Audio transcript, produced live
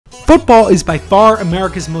Football is by far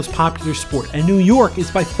America's most popular sport, and New York is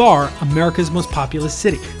by far America's most populous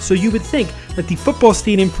city. So you would think that the football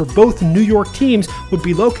stadium for both New York teams would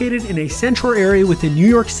be located in a central area within New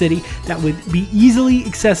York City that would be easily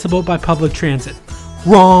accessible by public transit.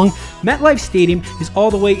 Wrong. MetLife Stadium is all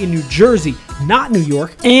the way in New Jersey, not New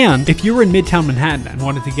York. And if you were in Midtown Manhattan and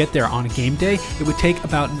wanted to get there on a game day, it would take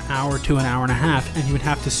about an hour to an hour and a half, and you would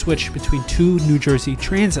have to switch between two New Jersey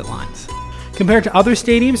transit lines. Compared to other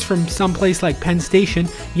stadiums from someplace like Penn Station,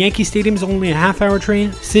 Yankee Stadium is only a half-hour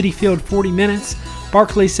train, Citi Field 40 minutes,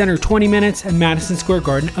 Barclays Center 20 minutes, and Madison Square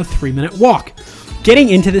Garden a 3-minute walk. Getting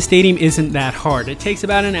into the stadium isn't that hard. It takes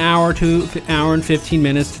about an hour to an hour and 15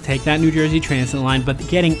 minutes to take that New Jersey Transit line, but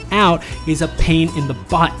getting out is a pain in the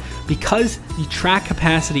butt. Because the track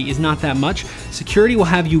capacity is not that much, security will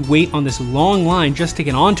have you wait on this long line just to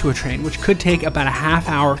get onto a train, which could take about a half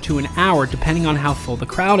hour to an hour depending on how full the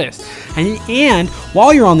crowd is. And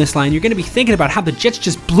while you're on this line, you're going to be thinking about how the Jets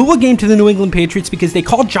just blew a game to the New England Patriots because they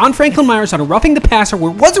called John Franklin Myers on a roughing the passer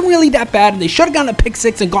where it wasn't really that bad, and they should have gotten a pick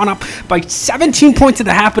six and gone up by 17 points at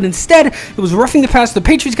the half, but instead it was roughing the passer. The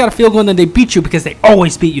Patriots got a field goal and then they beat you because they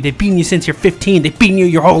always beat you. They've beaten you since you're 15. They've beaten you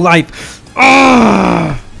your whole life.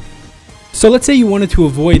 Ugh. So let's say you wanted to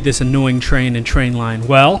avoid this annoying train and train line.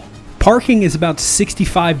 Well, parking is about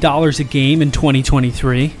 $65 a game in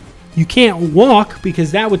 2023. You can't walk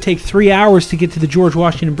because that would take 3 hours to get to the George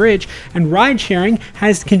Washington Bridge, and ride sharing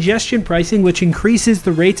has congestion pricing, which increases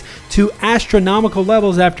the rates to astronomical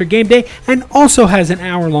levels after game day and also has an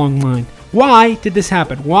hour-long line. Why did this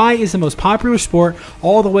happen? Why is the most popular sport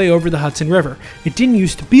all the way over the Hudson River? It didn't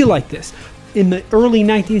used to be like this. In the early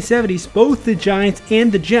 1970s, both the Giants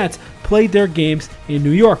and the Jets played their games in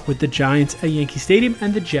New York, with the Giants at Yankee Stadium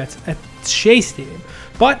and the Jets at Shea Stadium.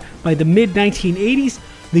 But by the mid-1980s,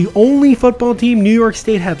 the only football team New York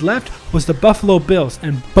State had left was the Buffalo Bills,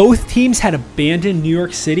 and both teams had abandoned New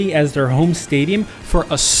York City as their home stadium for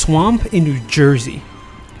a swamp in New Jersey.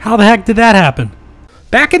 How the heck did that happen?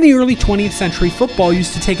 Back in the early 20th century, football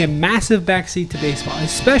used to take a massive backseat to baseball,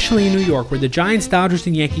 especially in New York, where the Giants, Dodgers,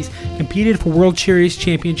 and Yankees competed for World Series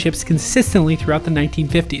championships consistently throughout the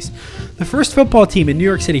 1950s. The first football team in New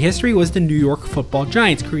York City history was the New York Football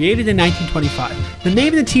Giants, created in 1925. The name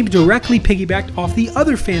of the team directly piggybacked off the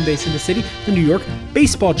other fan base in the city, the New York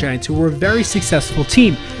Baseball Giants, who were a very successful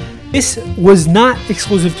team. This was not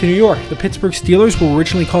exclusive to New York. The Pittsburgh Steelers were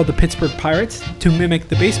originally called the Pittsburgh Pirates to mimic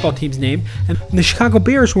the baseball team's name, and the Chicago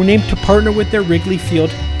Bears were named to partner with their Wrigley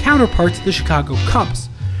Field counterparts, the Chicago Cubs.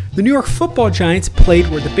 The New York Football Giants played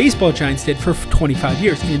where the Baseball Giants did for 25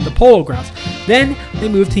 years, in the Polo Grounds. Then they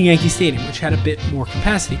moved to Yankee Stadium, which had a bit more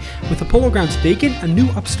capacity. With the Polo Grounds vacant, a new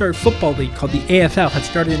upstart football league called the AFL had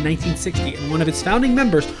started in 1960, and one of its founding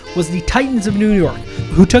members was the Titans of New York,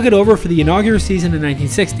 who took it over for the inaugural season in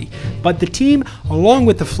 1960. But the team, along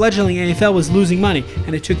with the fledgling AFL, was losing money,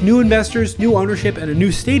 and it took new investors, new ownership, and a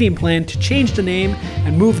new stadium plan to change the name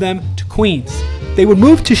and move them to Queens. They would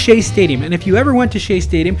move to Shea Stadium, and if you ever went to Shea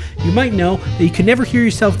Stadium, you might know that you could never hear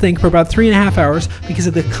yourself think for about 3.5 hours because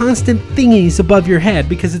of the constant thingies above your head,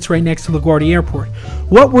 because it's right next to LaGuardia Airport.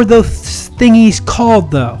 What were those thingies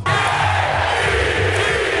called, though?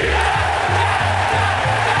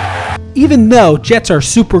 Even though Jets are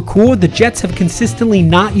super cool, the Jets have consistently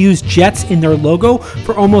not used Jets in their logo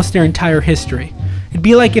for almost their entire history. It'd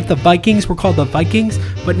be like if the Vikings were called the Vikings,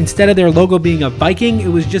 but instead of their logo being a Viking, it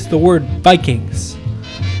was just the word Vikings.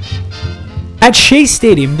 At Shea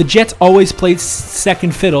Stadium, the Jets always played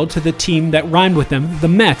second fiddle to the team that rhymed with them, the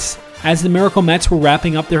Mets. As the Miracle Mets were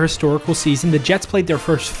wrapping up their historical season, the Jets played their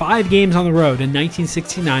first 5 games on the road in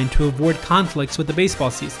 1969 to avoid conflicts with the baseball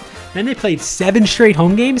season. Then they played 7 straight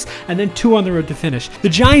home games and then 2 on the road to finish. The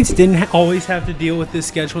Giants didn't always have to deal with this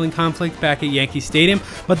scheduling conflict back at Yankee Stadium,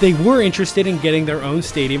 but they were interested in getting their own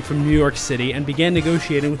stadium from New York City and began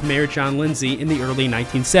negotiating with Mayor John Lindsay in the early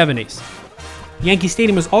 1970s. Yankee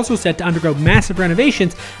Stadium was also set to undergo massive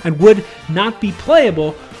renovations and would not be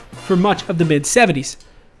playable for much of the mid-70s.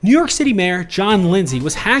 New York City Mayor John Lindsay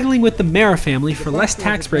was haggling with the Mara family for less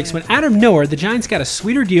tax breaks when out of nowhere the Giants got a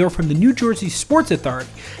sweeter deal from the New Jersey Sports Authority,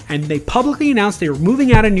 and they publicly announced they were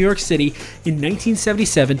moving out of New York City in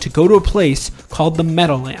 1977 to go to a place called the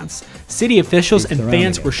Meadowlands. City officials and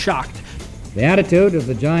fans were shocked. The attitude of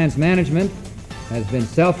the Giants management has been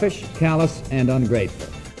selfish, callous, and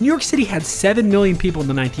ungrateful. New York City had 7 million people in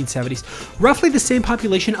the 1970s, roughly the same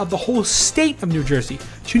population of the whole state of New Jersey.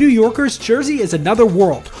 To New Yorkers, Jersey is another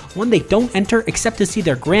world, one they don't enter except to see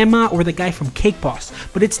their grandma or the guy from Cake Boss,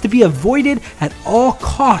 but it's to be avoided at all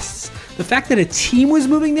costs. The fact that a team was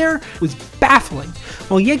moving there was baffling.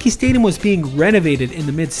 While Yankee Stadium was being renovated in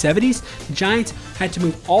the mid-70s, the Giants had to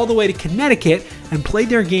move all the way to Connecticut and played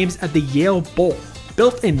their games at the Yale Bowl.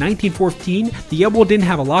 Built in 1914, the Yale Bowl didn't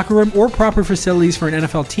have a locker room or proper facilities for an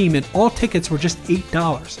NFL team, and all tickets were just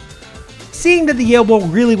 $8. Seeing that the Yale Bowl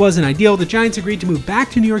really wasn't ideal, the Giants agreed to move back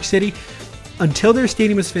to New York City until their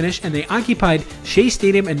stadium was finished, and they occupied Shea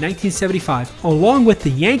Stadium in 1975, along with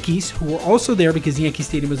the Yankees, who were also there because Yankee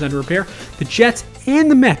Stadium was under repair, the Jets,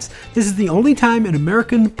 and the Mets. This is the only time in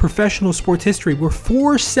American professional sports history where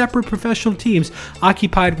 4 separate professional teams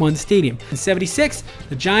occupied one stadium. In '76,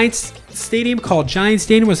 the Giants Stadium, called Giants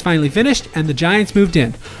Stadium, was finally finished, and the Giants moved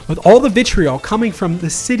in. With all the vitriol coming from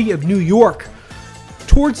the city of New York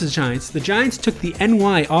towards the Giants took the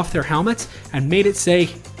NY off their helmets and made it say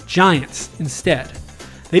Giants instead.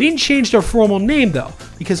 They didn't change their formal name though,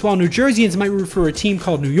 because while New Jerseyans might root for a team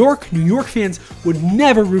called New York fans would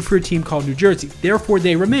never root for a team called New Jersey. Therefore,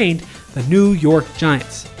 they remained the New York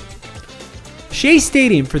Giants. Shea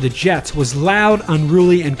Stadium for the Jets was loud,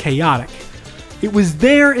 unruly, and chaotic. It was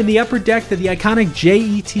there in the upper deck that the iconic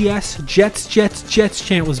JETS, Jets, Jets, Jets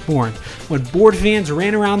chant was born, when bored fans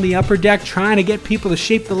ran around the upper deck trying to get people to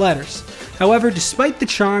shape the letters. However, despite the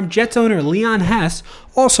charm, Jets owner Leon Hess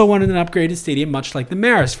also wanted an upgraded stadium much like the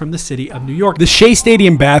Maris from the city of New York. The Shea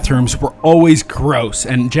Stadium bathrooms were always gross,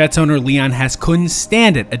 and Jets owner Leon Hess couldn't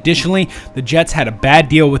stand it. Additionally, the Jets had a bad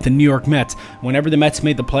deal with the New York Mets. Whenever the Mets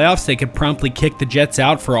made the playoffs, they could promptly kick the Jets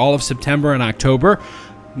out for all of September and October.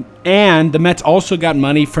 And the Mets also got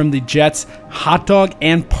money from the Jets' hot dog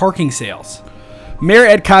and parking sales. Mayor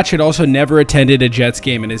Ed Koch had also never attended a Jets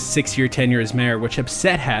game in his 6-year tenure as mayor, which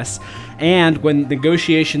upset Hess. And when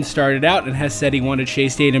negotiations started out and Hess said he wanted Shea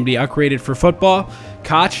Stadium to be upgraded for football,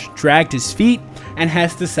 Koch dragged his feet, and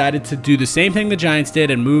Hess decided to do the same thing the Giants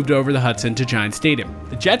did and moved over the Hudson to Giants Stadium.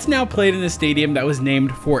 The Jets now played in a stadium that was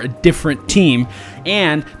named for a different team,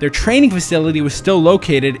 and their training facility was still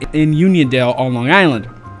located in Uniondale on Long Island.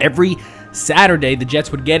 Every Saturday, the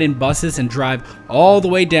Jets would get in buses and drive all the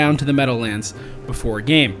way down to the Meadowlands before a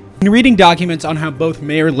game. In reading documents on how both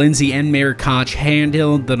Mayor Lindsay and Mayor Koch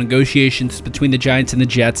handled the negotiations between the Giants and the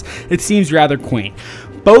Jets, it seems rather quaint.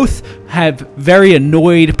 Both have very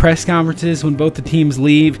annoyed press conferences when both the teams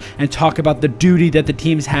leave and talk about the duty that the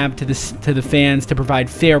teams have to the fans to provide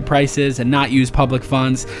fair prices and not use public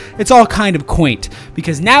funds. It's all kind of quaint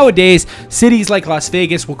because nowadays cities like Las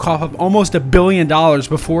Vegas will cough up almost $1 billion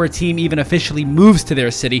before a team even officially moves to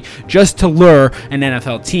their city just to lure an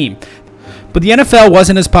NFL team. But the NFL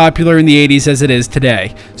wasn't as popular in the 80s as it is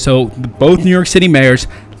today, so both New York City mayors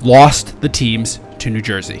lost the teams to New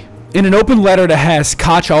Jersey. In an open letter to Hess,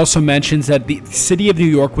 Koch also mentions that the city of New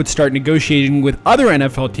York would start negotiating with other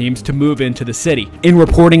NFL teams to move into the city. In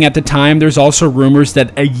reporting at the time, there's also rumors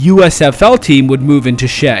that a USFL team would move into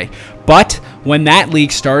Shea. But when that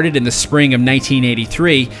league started in the spring of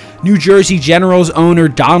 1983, New Jersey Generals owner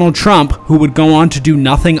Donald Trump, who would go on to do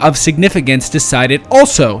nothing of significance, decided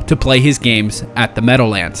also to play his games at the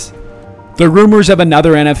Meadowlands. The rumors of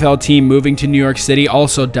another NFL team moving to New York City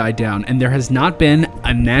also died down, and there has not been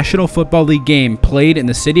a National Football League game played in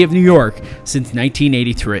the city of New York since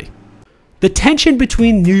 1983. The tension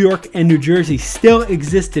between New York and New Jersey still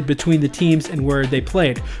existed between the teams and where they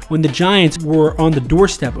played. When the Giants were on the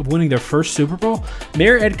doorstep of winning their first Super Bowl,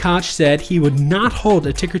 Mayor Ed Koch said he would not hold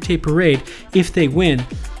a ticker tape parade if they win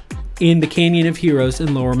in the Canyon of Heroes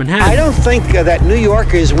in Lower Manhattan. I don't think that New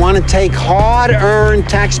Yorkers want to take hard-earned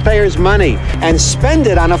taxpayers' money and spend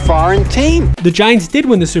it on a foreign team. The Giants did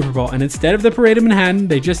win the Super Bowl, and instead of the parade in Manhattan,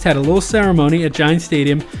 they just had a little ceremony at Giants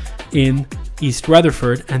Stadium in East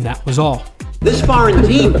Rutherford, and that was all. This foreign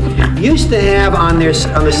team used to have on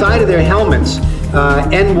the side of their helmets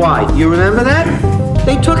NY. You remember that?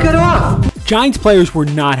 They took it off. Giants players were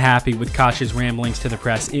not happy with Koch's ramblings to the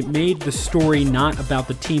press. It made the story not about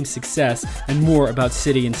the team's success and more about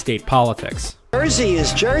city and state politics. Jersey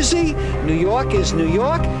is Jersey, New York is New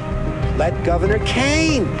York. Let Governor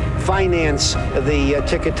Kane finance the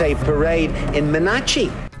ticker tape parade in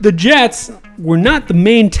Menachie. The Jets were not the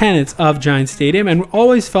main tenants of Giants Stadium and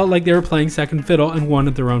always felt like they were playing second fiddle and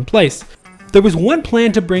wanted their own place. There was one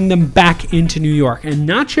plan to bring them back into New York, and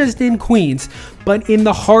not just in Queens, but in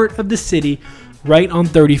the heart of the city, right on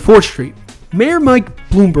 34th Street. Mayor Mike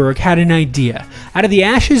Bloomberg had an idea. Out of the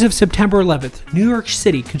ashes of September 11th, New York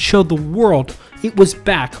City could show the world it was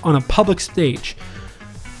back on a public stage.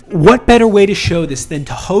 What better way to show this than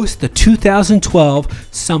to host the 2012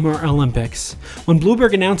 Summer Olympics? When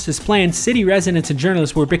Bloomberg announced his plan, city residents and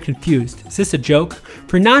journalists were a bit confused. Is this a joke?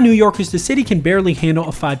 For non-New Yorkers, the city can barely handle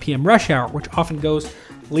a 5 p.m. rush hour, which often goes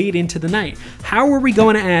late into the night. How are we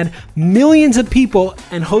going to add millions of people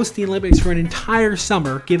and host the Olympics for an entire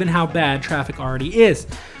summer, given how bad traffic already is?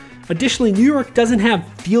 Additionally, New York doesn't have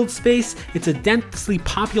field space. It's a densely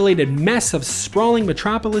populated mess of sprawling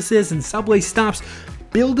metropolises and subway stops.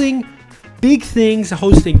 Building big things,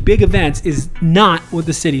 hosting big events is not what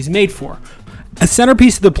the city's made for. A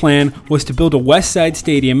centerpiece of the plan was to build a West Side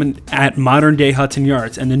Stadium at modern-day Hudson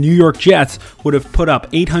Yards, and the New York Jets would have put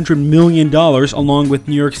up $800 million along with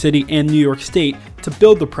New York City and New York State to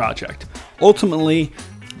build the project. Ultimately,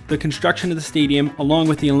 the construction of the stadium, along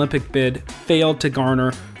with the Olympic bid, failed to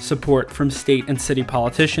garner support from state and city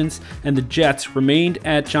politicians, and the Jets remained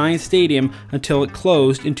at Giants Stadium until it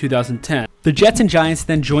closed in 2010. The Jets and Giants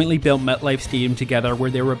then jointly built MetLife Stadium together, where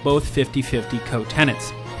they were both 50-50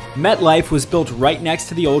 co-tenants. MetLife was built right next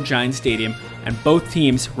to the old Giants Stadium, and both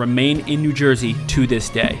teams remain in New Jersey to this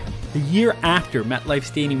day. The year after MetLife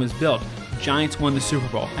Stadium was built, the Giants won the Super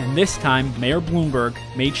Bowl, and this time Mayor Bloomberg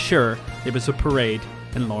made sure there was a parade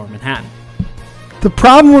in Lower Manhattan. The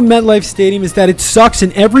problem with MetLife Stadium is that it sucks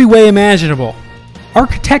in every way imaginable.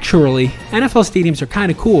 Architecturally, NFL stadiums are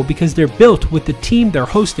kind of cool because they're built with the team they're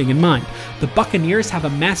hosting in mind. The Buccaneers have a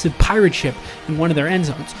massive pirate ship in one of their end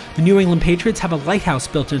zones. The New England Patriots have a lighthouse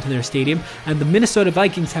built into their stadium, and the Minnesota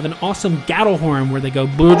Vikings have an awesome cattle horn where they go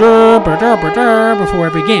before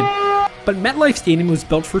every game. But MetLife Stadium was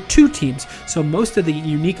built for two teams, so most of the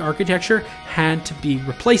unique architecture had to be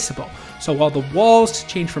replaceable. So while the walls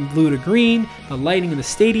changed from blue to green, the lighting in the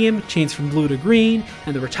stadium changed from blue to green,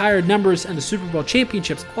 and the retired numbers and the Super Bowl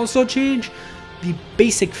championships also change, the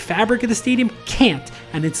basic fabric of the stadium can't,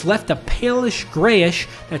 and it's left a palish grayish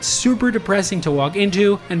that's super depressing to walk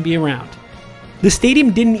into and be around. The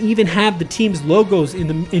stadium didn't even have the team's logos in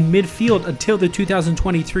midfield until the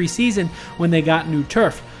 2023 season when they got new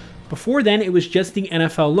turf. Before then, it was just the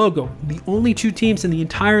NFL logo, the only two teams in the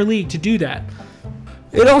entire league to do that.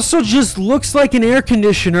 It also just looks like an air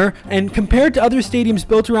conditioner, and compared to other stadiums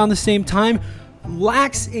built around the same time,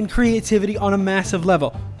 lacks in creativity on a massive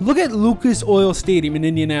level. Look at Lucas Oil Stadium in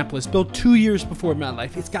Indianapolis, built 2 years before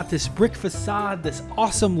MetLife. It's got this brick facade, this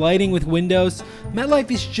awesome lighting with windows.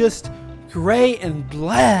 MetLife is just gray and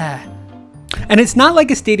blah. And it's not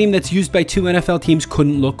like a stadium that's used by two NFL teams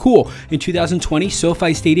couldn't look cool. In 2020,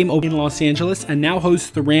 SoFi Stadium opened in Los Angeles and now hosts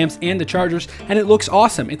the Rams and the Chargers, and it looks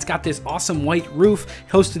awesome. It's got this awesome white roof,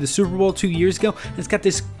 hosted the Super Bowl 2 years ago, and it's got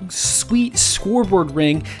this sweet scoreboard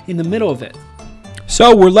ring in the middle of it.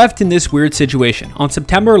 So we're left in this weird situation. On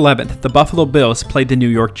September 11th, the Buffalo Bills played the New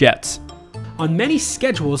York Jets. On many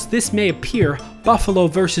schedules, this may appear Buffalo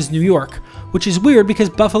versus New York, which is weird because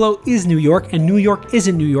Buffalo is New York and New York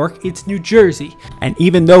isn't New York, it's New Jersey. And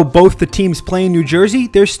even though both the teams play in New Jersey,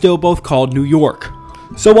 they're still both called New York.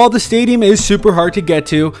 So while the stadium is super hard to get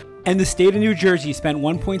to, and the state of New Jersey spent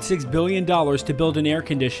 $1.6 billion to build an air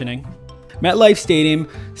conditioning, MetLife Stadium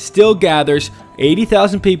still gathers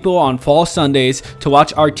 80,000 people on fall Sundays to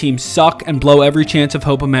watch our team suck and blow every chance of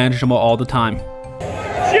hope imaginable all the time.